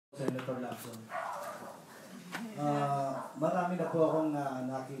Senator Lacson. Marami na po akong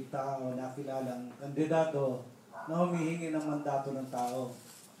nakita o nakilalang kandidato na humihingi ng mandato ng tao.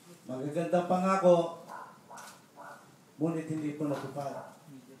 Magagandang pangako, ngunit hindi po natupad.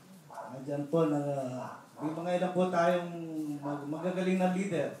 Andyan po, may mga ilan po tayong magagaling na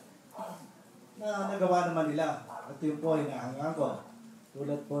leader na nagawa naman nila. At yun po ay nahangaan ko.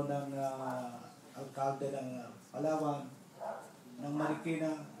 Tulad po ng alkalde ng Palawan, ng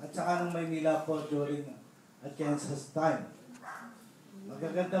Marikina, at saka ng Maynila po during at Kansas time.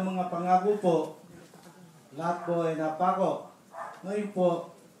 Magaganda mga pangako po, lahat po ay napako. Ngayon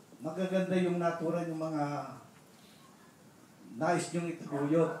po, magaganda yung naturan yung mga nais niyong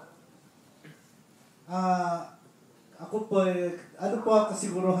itaguyod. Ako po, ano po ang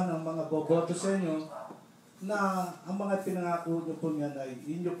kasiguruhan ng mga boboto sa inyo na ang mga pinangako niyo po yan ay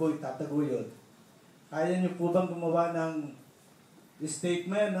inyo po itataguyod. Kaya niyo po bang gumawa ng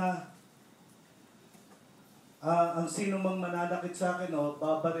statement na ang sino mang mananakit sa akin o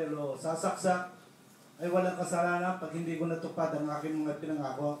babaril o sasaksak ay walang kasalanan pag hindi ko natupad ang aking mga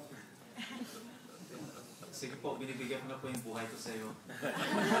pinangako? Sige po, binibigyan ko na po yung buhay ko sa iyo.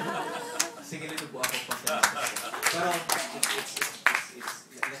 Sige, lito po ako pa sa pero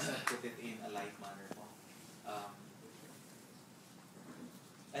let's not put it in a light manner po.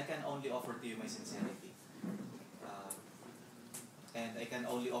 I can only offer to you my sincerity. And I can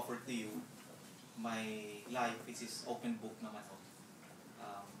only offer to you my life, which is open book naman po.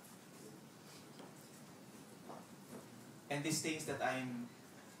 And these things that I'm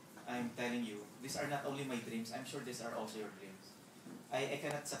telling you, these are not only my dreams, I'm sure these are also your dreams. I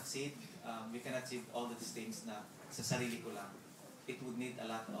cannot succeed, we cannot achieve all of these things na sa sarili ko lang. It would need a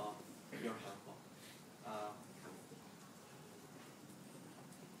lot of your help po.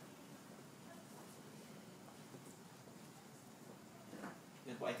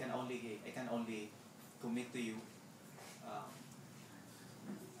 Yan po, I can only commit to you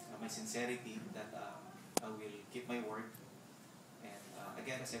my sincerity that I will keep my word.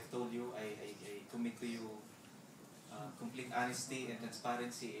 Again, as I've told you, I commit to you complete honesty and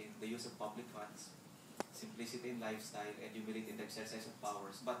transparency in the use of public funds, simplicity in lifestyle, and humility in the exercise of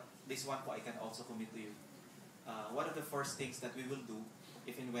powers. But this one po, I can also commit to you. One of the first things that we will do,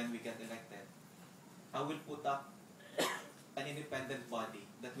 if and when we get elected, I will put up an independent body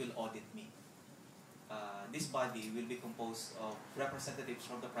that will audit me. This body will be composed of representatives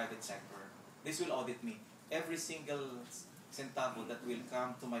from the private sector. This will audit me. Every single centavo that will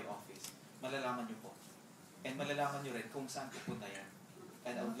come to my office, malalaman nyo po. And malalaman nyo rin kung saan pupunta yan.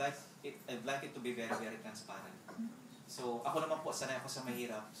 And I'd like it to be very, very transparent. So, ako naman po, sanay ako sa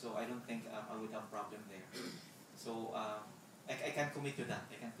mahirap. So, I don't think I would have problem there. So, I can commit to that.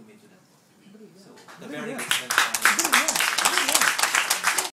 I can commit to that. So, the very next